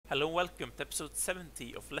Hello and welcome to episode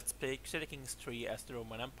 70 of Let's Play Crusader Kings 3 as the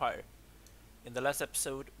Roman Empire. In the last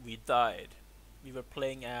episode we died. We were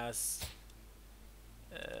playing as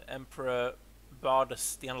Emperor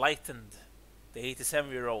Bardus the Enlightened, the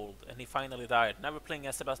 87-year-old, and he finally died. Now we're playing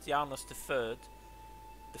as Sebastianus III,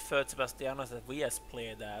 the third Sebastianus that we has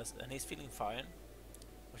played as, and he's feeling fine,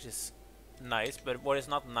 which is nice, but what is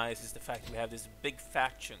not nice is the fact that we have this big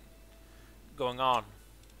faction going on.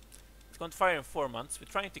 It's going to fire in 4 months.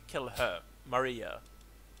 We're trying to kill her, Maria,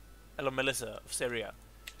 Melissa of Syria.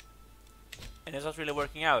 And it's not really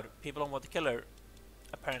working out. People don't want to kill her,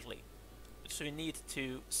 apparently. So we need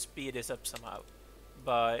to speed this up somehow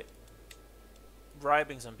by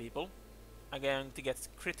bribing some people. I'm going to get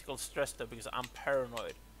critical stress though because I'm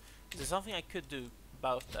paranoid. Is there something I could do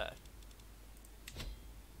about that?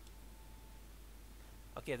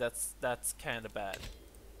 Okay, that's kinda bad.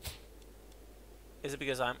 Is it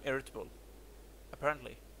because I'm irritable?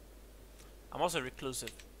 Apparently. I'm also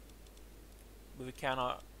reclusive. But we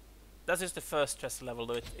cannot... That's just the first stress level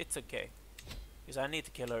though, it's okay. Because I need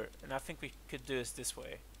to kill her, and I think we could do this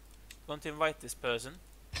way. I'm going to invite this person.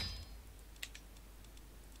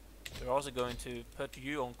 We're also going to put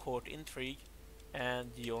you on court intrigue,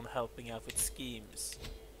 and you on helping out with schemes.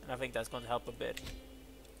 And I think that's going to help a bit.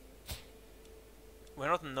 We're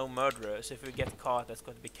not no murderers, if we get caught that's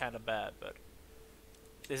going to be kinda bad, but...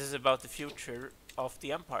 This is about the future of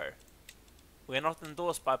the Empire. We are not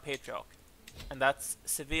endorsed by Patriarch, and that's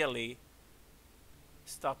severely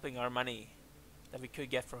stopping our money that we could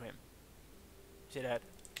get from him. See that?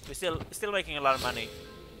 We're still making a lot of money,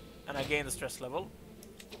 and I gain the stress level.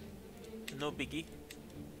 No biggie,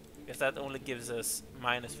 because that only gives us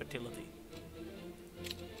minus fertility.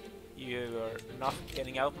 You are not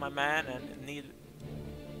getting out, my man, and need...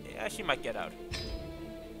 Yeah, she might get out.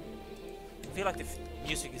 I feel like the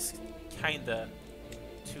music is kinda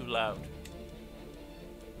too loud.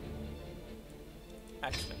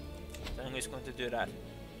 Actually, so I'm just going to do that.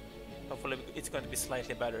 Hopefully it's going to be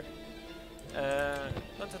slightly better.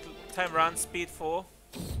 Time run, speed 4.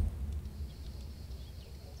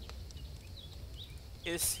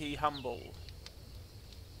 Is he humble?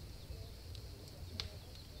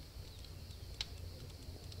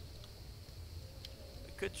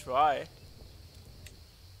 We could try.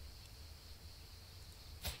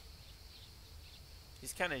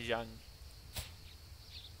 He's kinda young.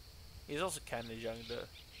 He's also kinda young though.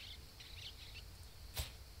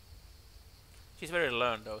 She's very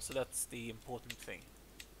learned though, so that's the important thing.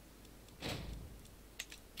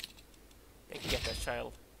 They can get that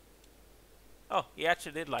child. Oh, he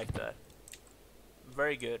actually did like that.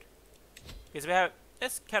 Very good. Because we have...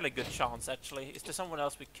 That's kinda good chance actually. Is there someone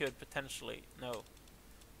else we could potentially... No.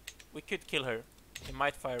 We could kill her. He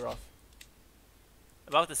might fire off.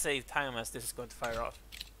 About to save time as this is going to fire off.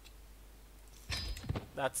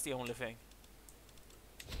 That's the only thing.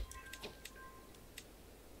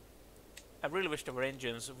 I really wish the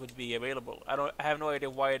engines would be available. I have no idea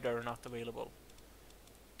why they're not available.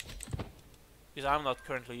 Because I'm not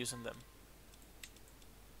currently using them.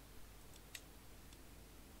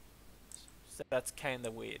 So that's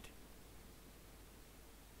kinda weird.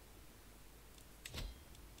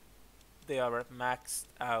 They are at maxed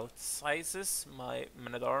out sizes, my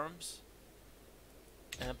men-at-arms.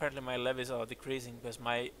 And apparently my levies are decreasing because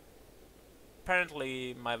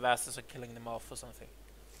apparently my vassals are killing them off or something.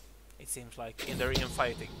 It seems like in their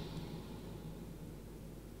infighting.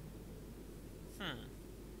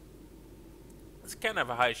 It's kind of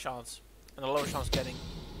a high chance. And a low chance getting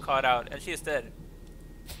caught out. And she is dead.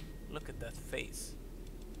 Look at that face.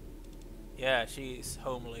 Yeah, she's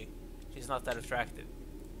homely. She's not that attractive.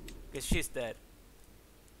 Because she's dead.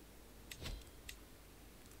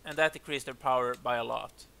 And that decreased their power by a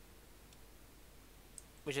lot.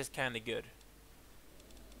 Which is kinda good.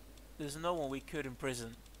 There's no one we could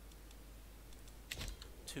imprison.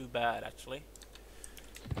 Too bad, actually.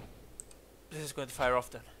 This is going to fire off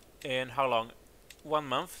then. In how long? 1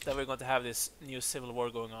 month that we're going to have this new civil war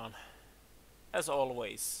going on. As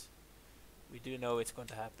always. We do know it's going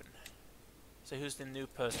to happen. So who's the new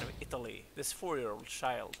person of Italy? This 4-year-old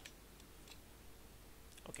child.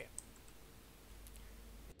 Okay.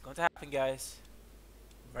 It's going to happen, guys.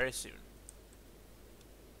 Very soon.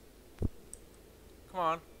 Come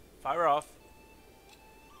on. Fire off.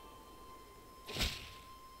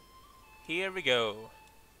 Here we go.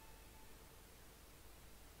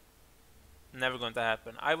 Never going to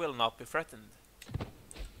happen. I will not be threatened.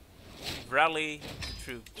 Rally the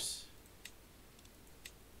troops.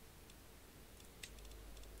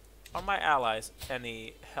 Are my allies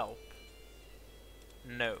any help?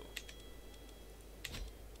 No.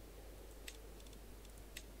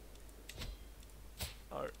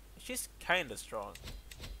 She's kinda strong.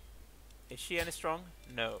 Is she any strong?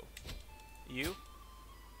 No. You?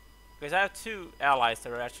 Because I have two allies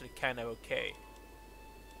that are actually kind of okay.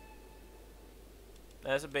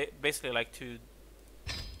 That's basically like two.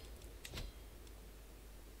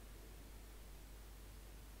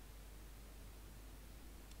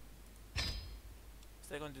 Is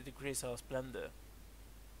that going to decrease our splendor?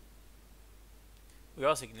 We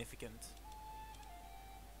are significant.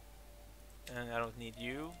 And I don't need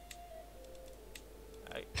you.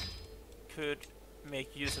 I could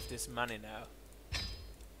make use of this money now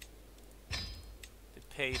to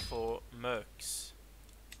pay for mercs.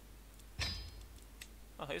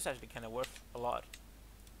 Oh, it's actually kind of worth a lot.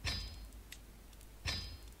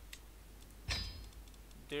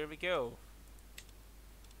 There we go.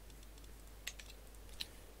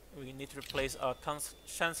 We need to replace our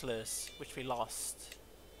chancellors, which we lost.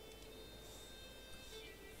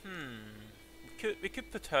 We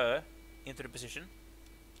could put her into the position.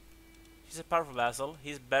 She's a powerful vassal.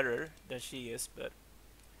 He's better than she is, but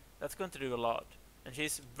that's going to do a lot. And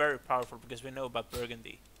she's very powerful because we know about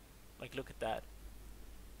Burgundy. Like, look at that.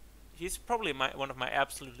 He's probably one of my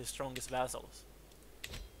absolutely strongest vassals.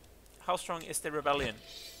 How strong is the rebellion?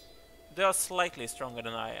 They are slightly stronger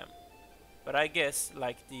than I am. But I guess,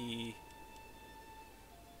 like,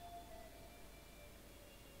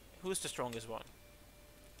 who's the strongest one?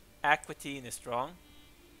 Aquitaine is strong.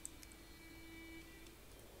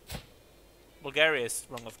 Bulgaria is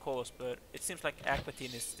strong, of course, but it seems like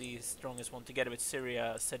Aquitaine is the strongest one, together with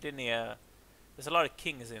Syria, Sardinia. There's a lot of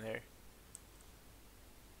kings in here.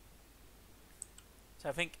 So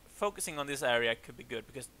I think focusing on this area could be good,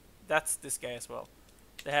 because that's this guy as well.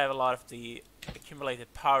 They have a lot of the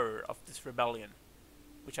accumulated power of this rebellion,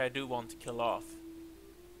 which I do want to kill off.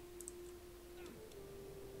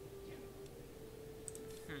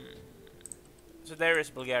 So there is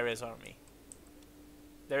Bulgaria's army.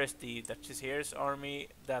 There is the Duchess here's army.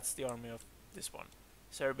 That's the army of this one.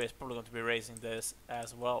 Serbia is probably going to be raising this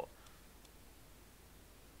as well.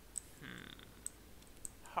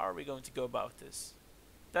 How are we going to go about this?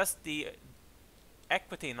 That's the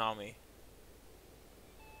Aquitaine army.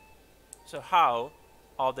 So how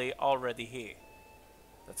are they already here?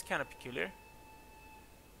 That's kind of peculiar.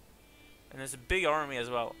 And there's a big army as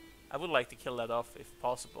well. I would like to kill that off if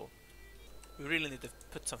possible. We really need to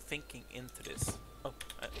put some thinking into this. Oh,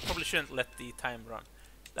 I probably shouldn't let the time run.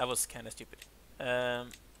 That was kind of stupid.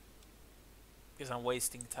 Because I'm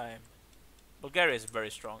wasting time. Bulgaria is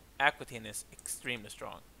very strong. Aquitaine is extremely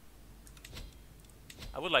strong.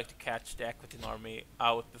 I would like to catch the Aquitaine army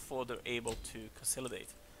out before they're able to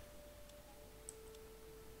consolidate.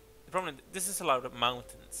 The problem is this is a lot of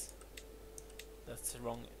mountains. That's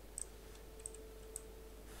wrong.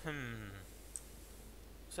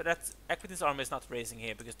 So that's Aquitaine's army is not raising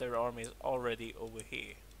here because their army is already over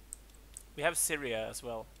here. We have Syria as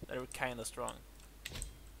well. They're kinda strong.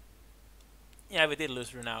 Yeah, we did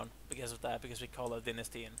lose renown because of that, because we call a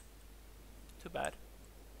dynasty in. Too bad.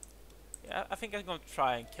 Yeah, I think I'm going to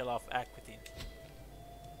try and kill off Aquitaine.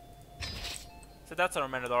 So that's our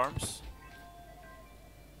men-at-arms.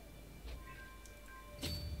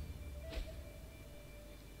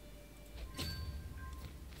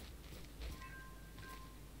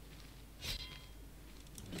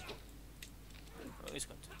 Oh, he's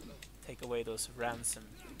going to take away those ransom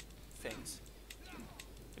things.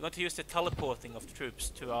 We're going to use the teleporting of troops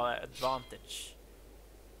to our advantage.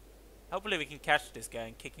 Hopefully we can catch this guy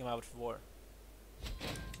and kick him out of war.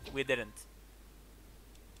 We didn't.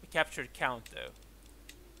 We captured Count though.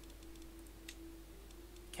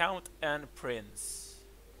 Count and Prince.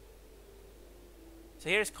 So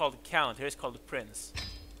here is called Count, here is called the Prince.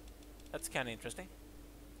 That's kind of interesting.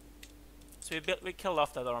 So we killed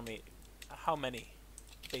off that army. How many?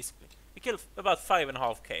 Basically. We killed about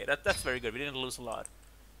 5.5k. That's very good. We didn't lose a lot.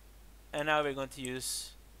 And now we're going to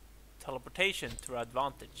use teleportation to our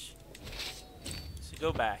advantage. So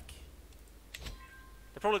go back.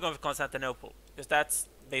 They're probably going for Constantinople, because that's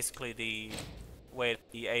basically the way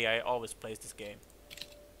the AI always plays this game.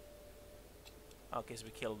 Okay, so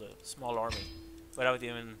we killed a small army without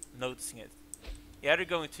even noticing it. Yeah, they're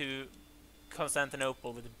going to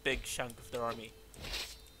Constantinople with a big chunk of their army.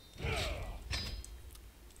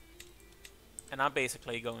 And I'm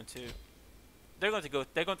basically going to... They're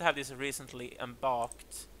going to have this recently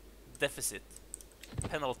embarked deficit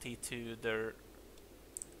penalty to their,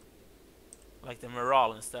 like, the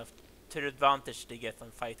morale and stuff, to the advantage they get on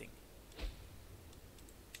fighting.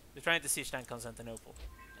 They're trying to siege down Constantinople,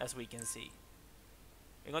 as we can see.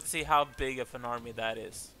 We're going to see how big of an army that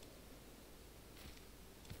is.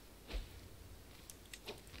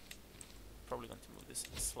 Probably going to move this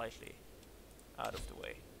slightly out of the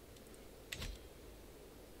way.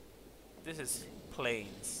 This is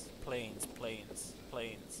plains, plains, plains,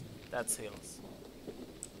 plains. That's hills.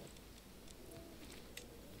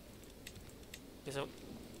 Okay, so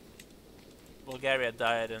Bulgaria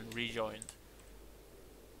died and rejoined.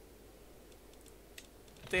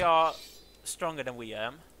 They are stronger than we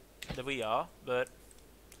are, but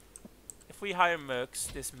if we hire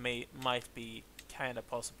mercs, this might be kinda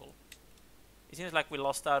possible. It seems like we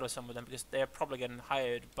lost out on some of them because they are probably getting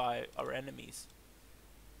hired by our enemies.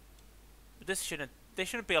 But they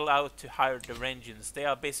shouldn't be allowed to hire the Varangians. They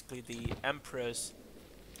are basically the Emperor's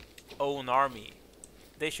own army.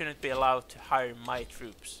 They shouldn't be allowed to hire my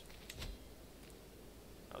troops.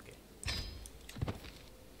 Okay.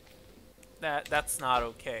 That's not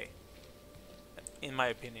okay, in my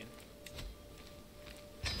opinion.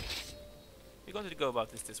 We're going to go about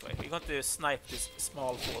this way. We're going to snipe this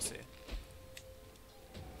small force here.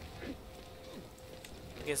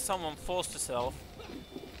 Okay, someone forced herself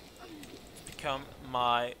to become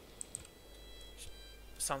my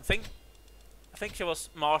something. I think she was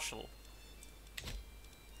Marshal.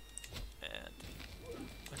 And I'm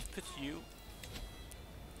going to put you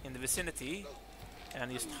in the vicinity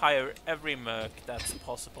and just hire every merc that's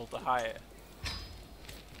possible to hire.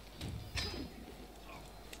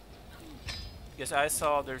 Because I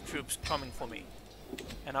saw their troops coming for me.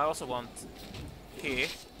 And I also want here.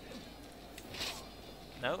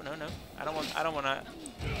 No. I don't wanna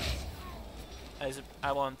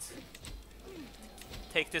I want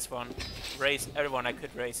take this one, raise everyone I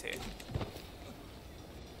could raise here.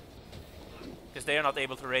 Because they are not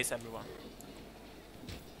able to raise everyone.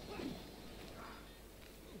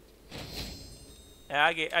 Yeah,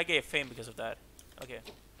 I gave fame because of that. Okay.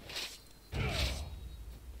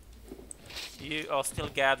 You are still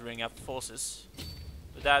gathering up forces.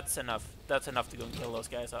 But that's enough. That's enough to go and kill those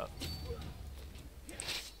guys out.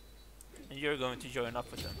 And you're going to join up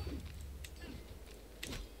with them.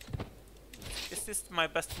 Is this my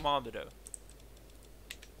best commander though?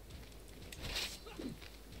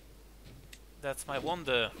 That's my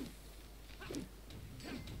wonder.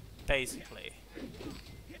 Basically.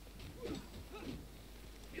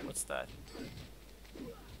 What's that?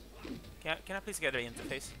 Can I please get an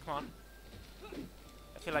interface? Come on.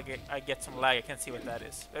 I feel like I get some lag. I can't see what that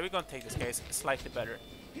is. But we're gonna take this case slightly better.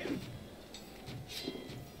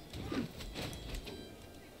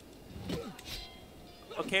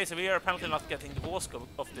 Okay, so we are apparently not getting the war scope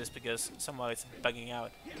of this because someone is bugging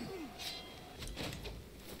out.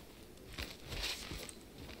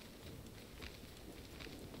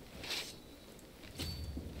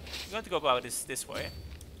 We're going to go about this way.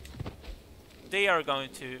 They are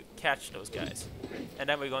going to catch those guys. And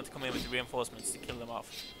then we're going to come in with the reinforcements to kill them off.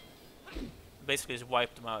 Basically just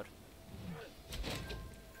wipe them out.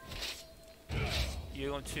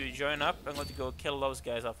 You're going to join up. I'm going to go kill those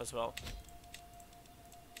guys off as well.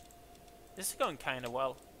 This is going kind of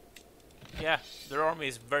well. Yeah, their army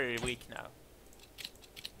is very weak now.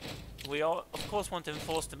 We all, of course, want to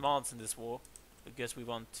enforce demands in this war. Because we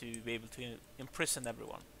want to be able to imprison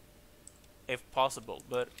everyone. If possible,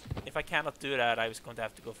 but if I cannot do that, I was going to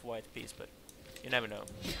have to go for white peace, but you never know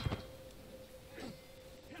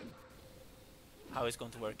how it's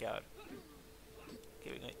going to work out.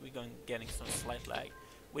 Okay, we're going getting some slight lag.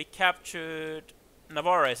 We captured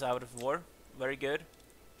Navarra is out of war. Very good.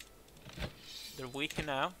 They're weaker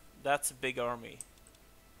now. That's a big army.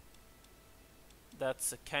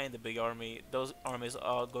 That's a kind of big army. Those armies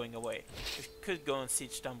are going away. We could go and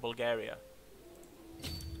siege down Bulgaria.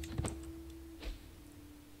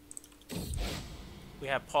 We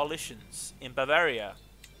have Paulicians in Bavaria.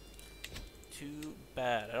 Too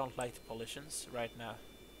bad. I don't like the Paulicians right now.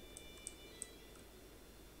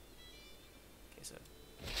 Okay, so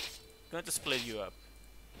I'm going to split you up.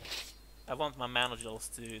 I want my managers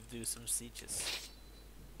to do some sieges,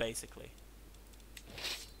 basically.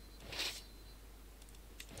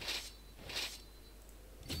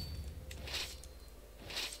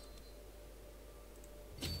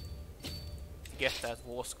 To get that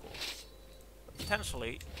war score.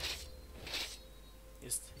 Potentially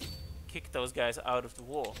just kick those guys out of the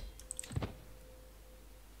war.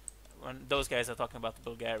 When those guys are talking about the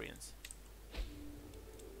Bulgarians.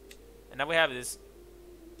 And now we have this.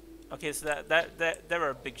 Okay, so there are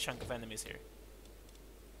a big chunk of enemies here.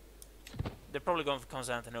 They're probably going for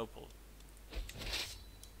Constantinople.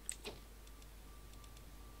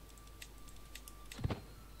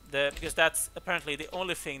 Because that's apparently the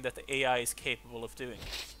only thing that the AI is capable of doing.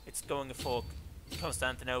 It's going for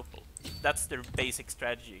Constantinople. That's their basic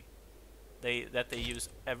strategy that they use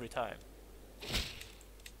every time.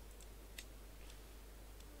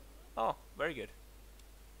 Oh, very good.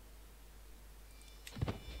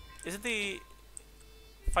 Isn't he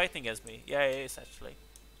fighting against me? Yeah, he is actually.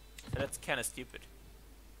 So that's kind of stupid.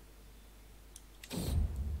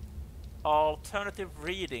 Alternative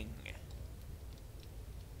reading.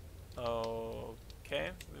 Okay,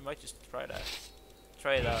 we might just try that.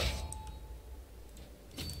 Try it out.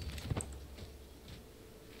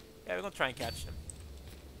 Yeah, we're gonna try and catch them.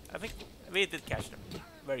 I think we did catch them.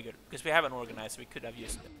 Very good. Because we haven't organized, we could have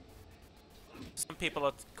used it. Some people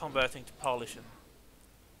are converting to Palusians.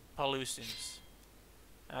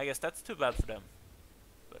 I guess that's too bad for them.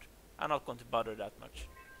 But I'm not going to bother that much.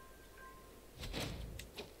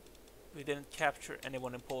 We didn't capture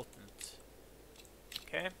anyone important.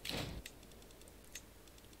 Okay.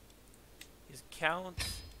 Is Count,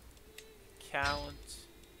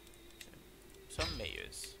 some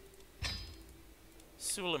mayors.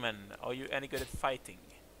 Suleiman, are you any good at fighting?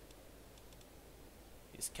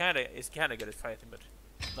 He's kinda good at fighting, but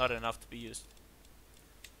not enough to be used.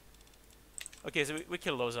 Okay, so we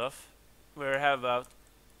kill those off. We have about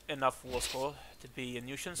enough war score to be a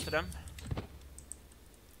nuisance to them.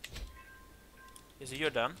 Okay, so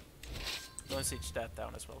you're done. Go and siege that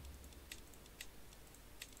down as well.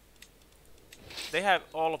 They have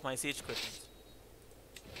all of my siege equipment.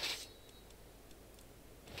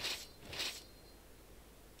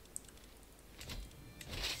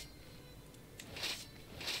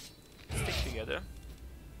 Stick together.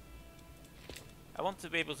 I want to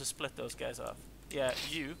be able to split those guys off. Yeah,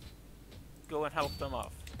 you go and help them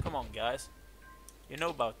off. Come on, guys. You know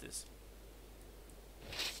about this.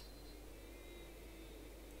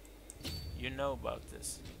 You know about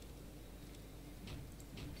this.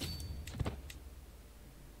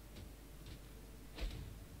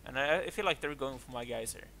 And I feel like they're going for my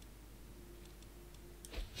guys here.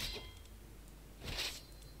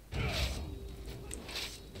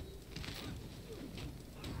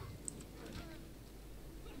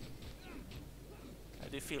 I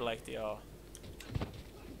do feel like they are.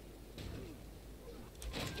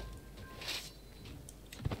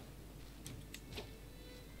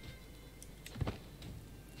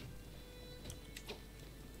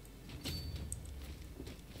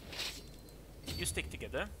 You stick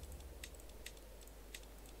together.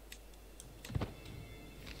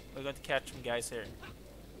 We're going to catch some guys here.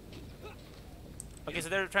 Okay, so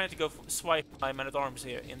they're trying to go swipe my man-at-arms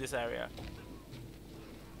here in this area.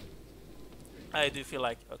 I do feel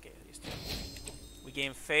like, okay, we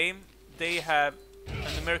gain fame. They have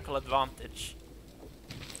a numerical advantage.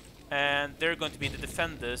 And they're going to be the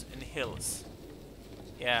defenders in the hills.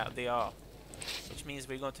 Yeah, they are. Which means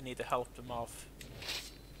we're going to need to help them off.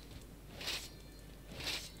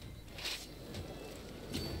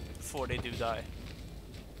 Before they do die.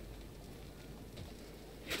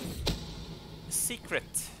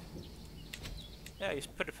 Secret. Yeah, you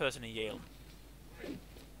put a person in jail.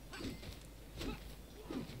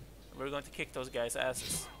 We're going to kick those guys'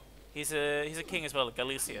 asses. He's a king as well,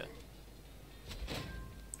 Galicia.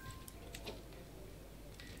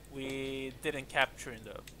 We didn't capture him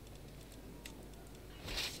though.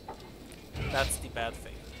 That's the bad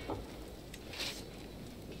thing.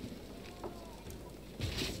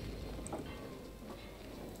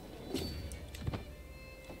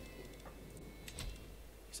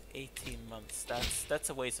 It's 18 months. That's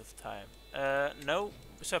a waste of time. No.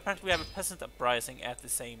 So apparently we have a peasant uprising at the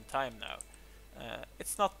same time now.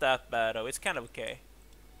 It's not that bad though. It's kind of okay.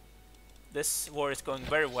 This war is going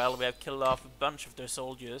very well. We have killed off a bunch of their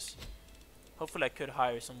soldiers. Hopefully I could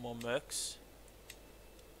hire some more mercs.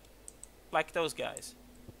 Like those guys.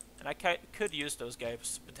 And I could use those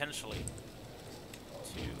guys potentially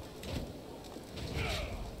to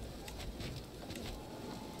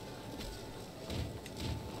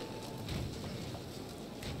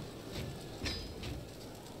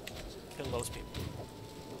kill those people.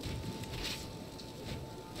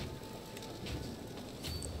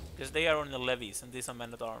 Because they are on the levies and these are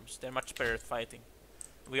men-at-arms. They're much better at fighting.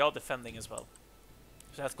 We are defending as well.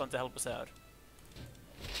 So that's going to help us out.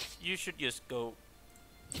 You should just go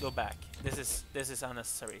back. This is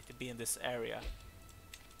unnecessary to be in this area.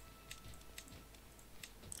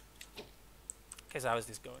 Okay, so how is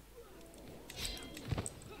this going?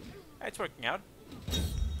 It's working out.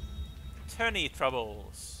 Tourney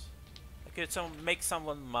troubles. I could make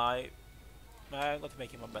someone my... I'm going to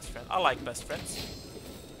make him my best friend. I like best friends.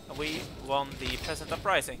 And we won the peasant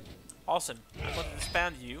uprising. Awesome. I'm going to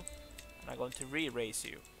disband you. And I'm going to re-raise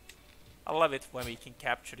you. I love it when we can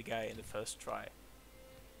capture the guy in the first try.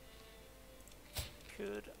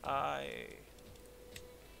 Could I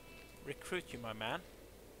recruit you, my man?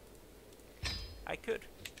 I could.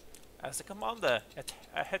 as a commander at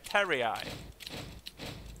Hetarii.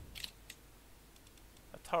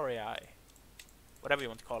 Hetarii. Whatever you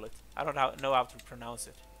want to call it. I don't know how to pronounce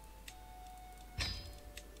it.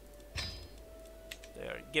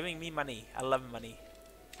 They're giving me money. I love money.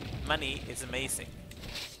 Money is amazing.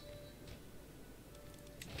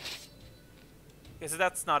 Okay, so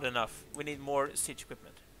that's not enough. We need more siege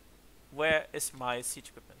equipment. Where is my siege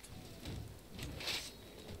equipment?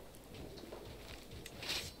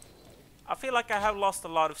 I feel like I have lost a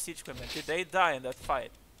lot of siege equipment. Did they die in that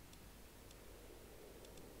fight?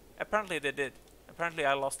 Apparently they did. Apparently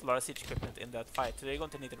I lost a lot of siege equipment in that fight. So they're going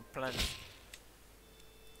to need to replenish.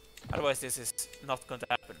 Otherwise this is not going to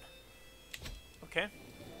happen. Okay.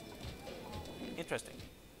 Interesting.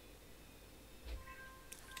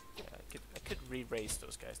 Yeah, I could re-raise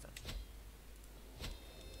those guys then.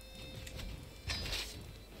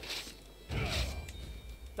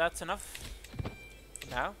 That's enough for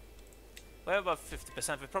now. We're about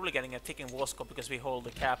 50%. We're probably getting a ticking war score because we hold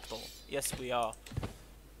the capital. Yes, we are.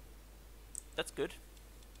 That's good.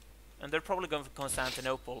 And they're probably going for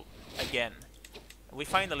Constantinople again. And we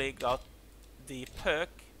finally got the perk,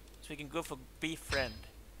 so we can go for befriend.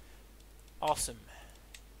 Awesome.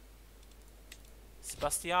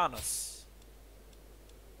 Sebastianus.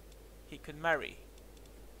 He could marry.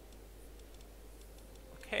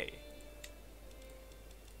 Okay.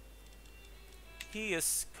 He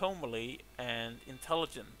is comely and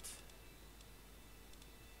intelligent.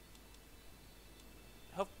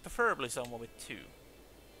 Preferably someone with 2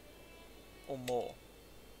 or more,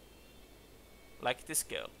 like this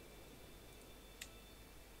girl.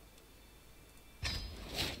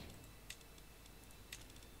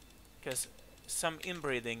 Because some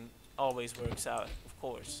inbreeding always works out, of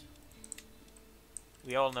course.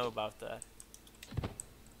 We all know about that.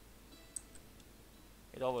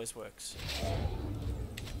 It always works.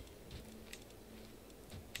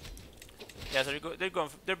 Yeah, so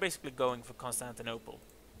they're basically going for Constantinople.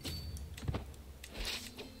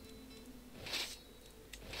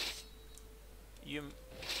 You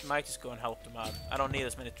might just go and help them out. I don't need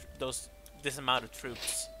as many this amount of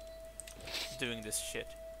troops doing this shit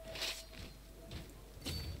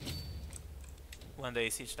when they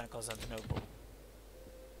siege down Constantinople,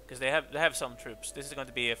 because they have some troops. This is going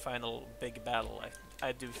to be a final big battle.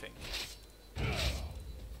 I do think.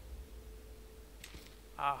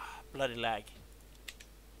 Ah, bloody lag.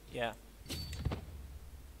 Yeah.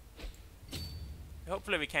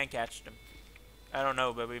 Hopefully we can catch them. I don't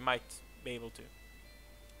know, but we might be able to.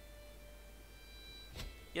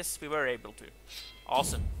 Yes, we were able to.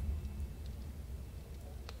 Awesome.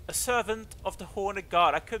 A servant of the Horned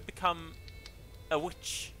God. I could become a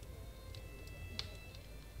witch.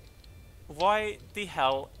 Why the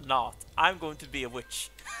hell not? I'm going to be a witch.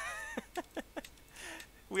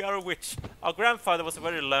 We are a witch. Our grandfather was a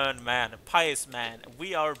very learned man, a pious man. And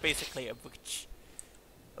we are basically a witch.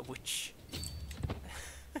 A witch.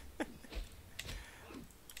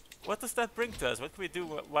 What does that bring to us? What can we do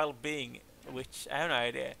while being a witch? I have no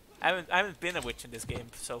idea. I haven't been a witch in this game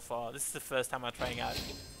so far. This is the first time I'm trying out.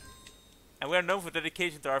 And we are known for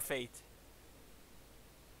dedication to our faith.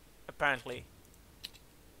 Apparently.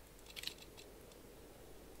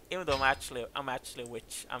 Even though I'm actually a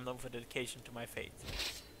witch, I'm known for dedication to my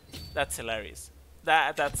faith. That's hilarious.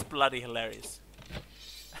 That's bloody hilarious.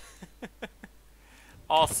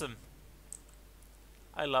 Awesome.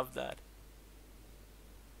 I love that.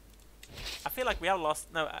 I feel like we have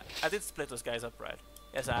lost. No, I did split those guys up, right?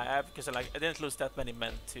 Yes, I have, because I didn't lose that many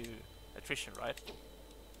men to attrition, right?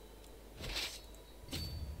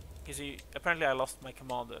 Because apparently I lost my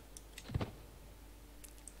commander.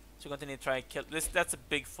 So we're going to need to try and kill this. That's a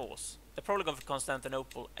big force. They're probably going for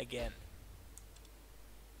Constantinople again.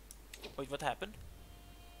 Wait, what happened?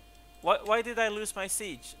 Why did I lose my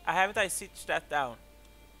siege? Haven't I sieged that down?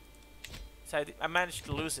 So I managed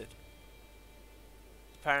to lose it.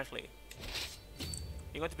 Apparently.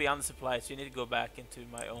 You're going to be undersupplied, so you need to go back into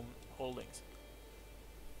my own holdings.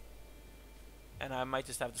 And I might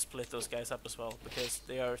just have to split those guys up as well, because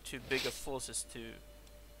they are too big of forces to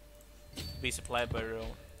be supplied by their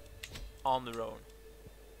own. On their own.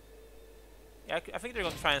 Yeah, I think they're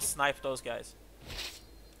going to try and snipe those guys.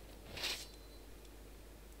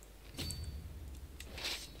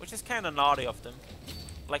 Which is kind of naughty of them.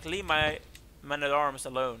 Like, leave my men-at-arms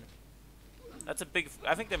alone. That's a big...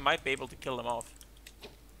 I think they might be able to kill them off.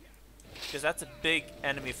 Because that's a big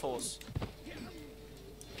enemy force.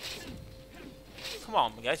 Come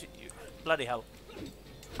on, guys. You, bloody hell.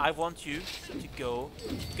 I want you to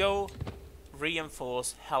go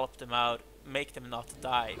reinforce, help them out, make them not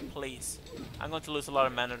die, please. I'm going to lose a lot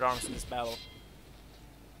of men-at-arms in this battle.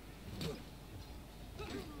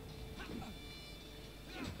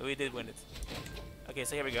 We did win it. Okay,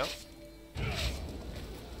 so here we go.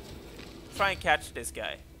 Try and catch this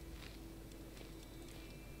guy.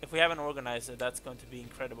 If we have an organizer, that's going to be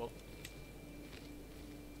incredible.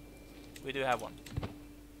 We do have one.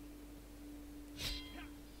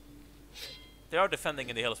 They are defending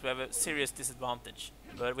in the hills. We have a serious disadvantage.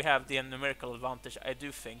 But we have the numerical advantage, I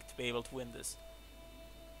do think, to be able to win this.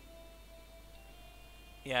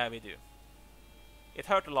 Yeah, we do. It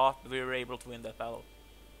hurt a lot, but we were able to win that battle.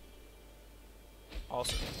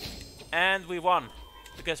 Awesome. And we won.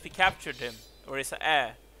 Because we captured him. Or his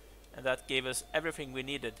heir. And that gave us everything we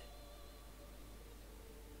needed.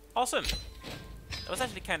 Awesome! That was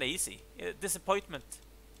actually kinda easy. Disappointment.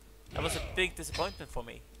 That was a big disappointment for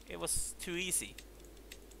me. It was too easy.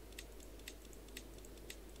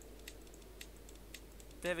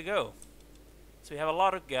 There we go. So we have a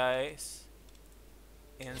lot of guys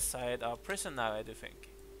inside our prison now, I do think.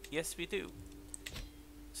 Yes, we do.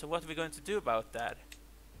 So what are we going to do about that?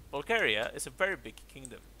 Bulgaria is a very big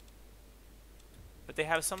kingdom. But they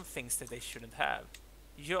have some things that they shouldn't have.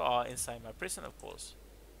 You are inside my prison, of course.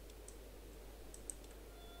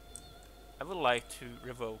 I would like to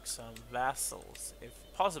revoke some vassals, if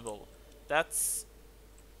possible. That's...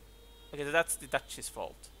 okay, that's the Dutch's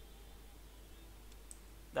fault.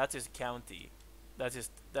 That is county. That's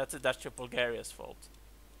the Dutch of Bulgaria's fault.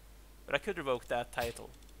 But I could revoke that title.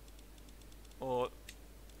 Or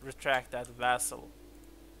retract that vassal.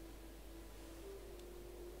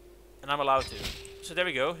 And I'm allowed to. So there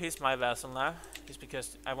we go, he's my vassal now. Just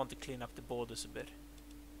because I want to clean up the borders a bit.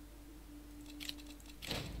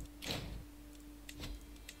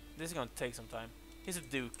 This is going to take some time. He's a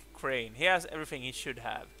Duke, Crane. He has everything he should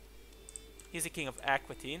have. He's the king of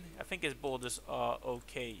Aquitaine. I think his borders are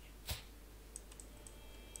okay.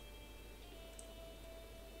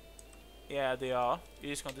 Yeah, they are.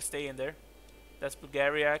 You're just going to stay in there. That's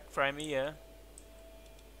Bulgaria, Crimea.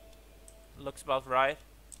 Looks about right.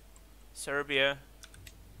 Serbia.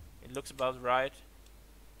 It looks about right.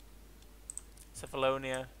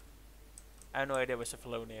 Cephalonia. I have no idea where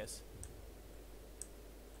Cephalonia is.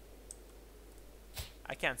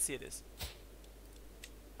 I can't see this.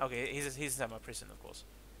 Okay, he's inside my prison, of course.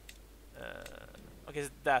 Okay, so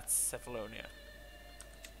that's Cephalonia.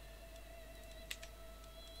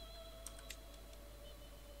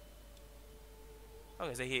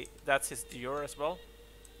 Okay, so that's his Dior as well.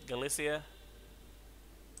 Galicia.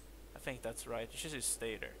 I think that's right. You should just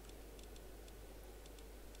stay there.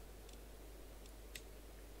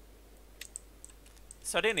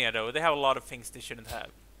 Sardinia, though, they have a lot of things they shouldn't have.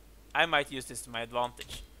 I might use this to my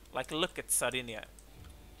advantage. Like, look at Sardinia.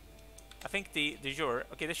 I think the jure,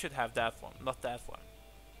 okay, they should have that one, not that one.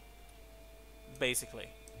 Basically.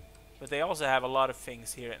 But they also have a lot of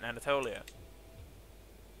things here in Anatolia.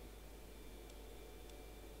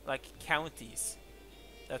 Like counties.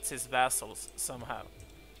 That's his vassals, somehow.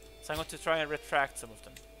 So I'm going to try and retract some of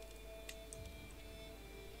them.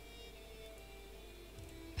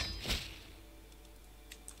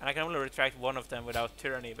 And I can only retract one of them without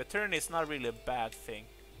tyranny. But tyranny is not really a bad thing.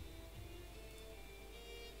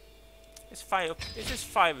 It's just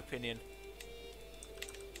 5 opinion.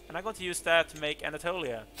 And I'm going to use that to make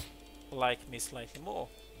Anatolia like me slightly more.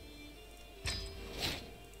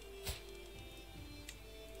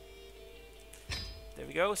 There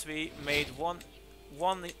we go. So we made one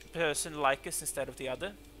person like us instead of the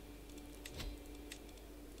other.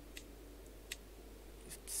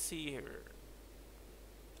 Let's see here.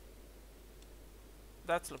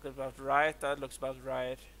 That looks about right. That looks about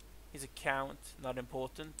right. He's a count, not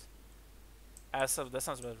important. As of that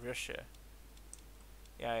sounds about Russia.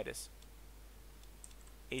 Yeah, it is.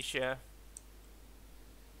 Asia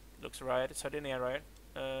looks right. Sardinia, right?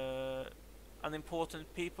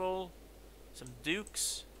 Unimportant people. Some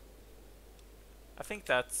dukes. I think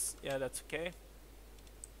that's okay.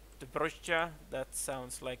 The Brosja, that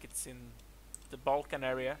sounds like it's in the Balkan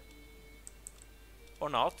area. Or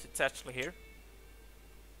not, it's actually here.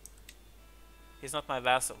 He's not my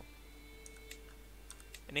vassal.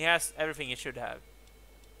 And he has everything he should have.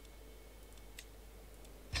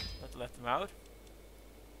 Not let him out.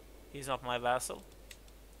 He's not my vassal.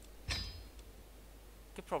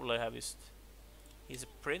 Could probably have just... He's a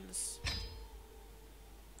prince.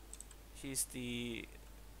 He's the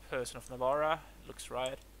person of Navarra. Looks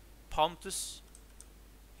right. Pontus.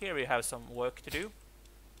 Here we have some work to do.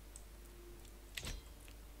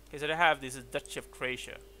 Okay, so they have this Duchy of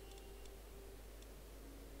Croatia.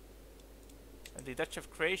 And the Dutch of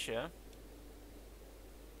Croatia,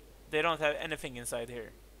 they don't have anything inside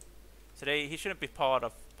here. So he shouldn't be part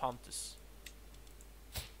of Pontus.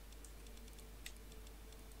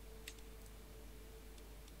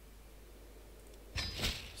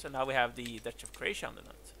 So now we have the Dutch of Croatia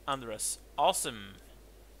under us. Awesome.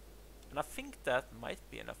 And I think that might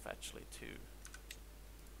be enough actually to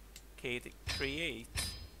create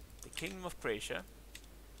the Kingdom of Croatia.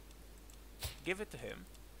 Give it to him.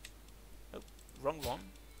 Oh, wrong one.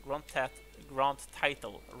 Grant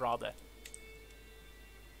title rather.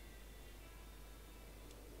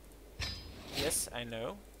 Yes, I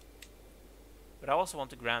know. But I also want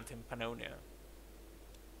to grant him Pannonia.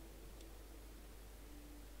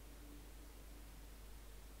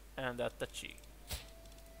 And that duchy.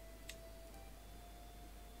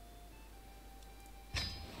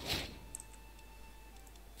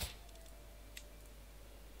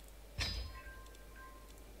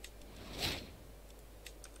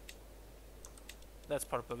 That's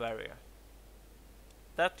part of Bavaria.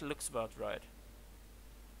 That looks about right.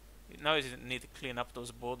 Now you need to clean up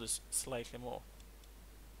those borders slightly more.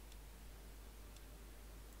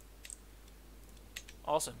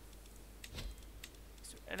 Awesome.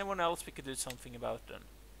 Is there anyone else we could do something about then?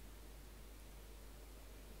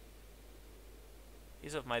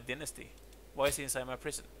 He's of my dynasty. Why is he inside my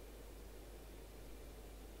prison?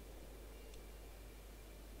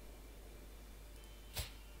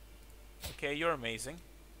 Okay, you're amazing.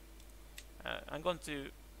 I'm going to...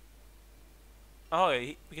 Oh,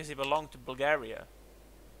 because he belonged to Bulgaria.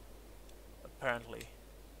 Apparently.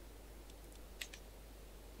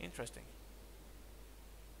 Interesting.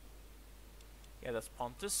 Yeah, that's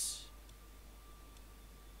Pontus.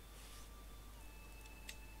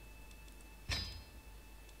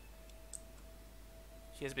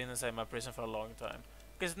 She has been inside my prison for a long time.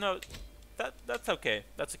 Because no, that's okay.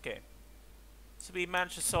 That's okay. So we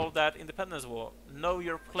managed to solve that independence war. Know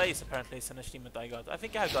your place apparently is an achievement I got. I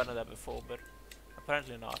think I've gotten that before, but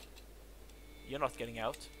apparently not. You're not getting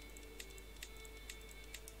out.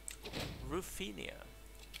 Ruthenia.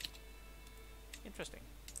 Interesting.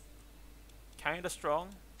 Kinda strong.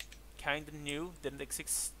 Kinda new. Didn't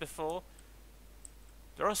exist before.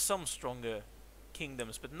 There are some stronger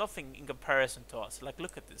kingdoms, but nothing in comparison to us. Like,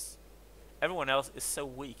 look at this. Everyone else is so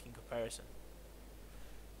weak in comparison.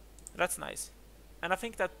 That's nice. And I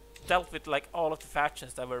think that dealt with like all of the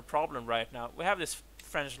factions that were a problem right now. We have this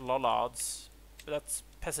French Lollards, but that's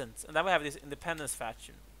peasants. And then we have this independence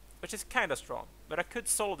faction, which is kinda strong. But I could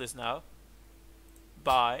solve this now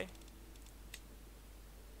by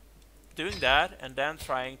doing that and then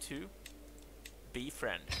trying to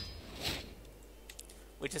befriend.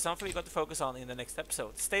 Which is something we're going to focus on in the next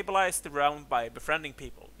episode. Stabilize the realm by befriending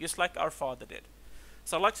people, just like our father did.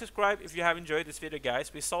 So like, subscribe if you have enjoyed this video,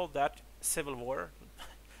 guys. We solved that civil war,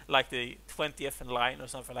 like the 20th in line or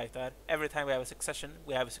something like that. Every time we have a succession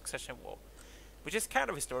war. Which is kind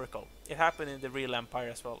of historical. It happened in the real empire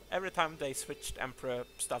as well. Every time they switched emperor,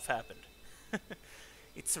 stuff happened.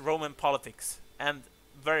 It's Roman politics, and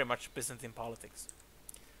very much Byzantine politics.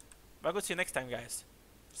 But I'll go see you next time, guys.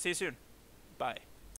 See you soon. Bye.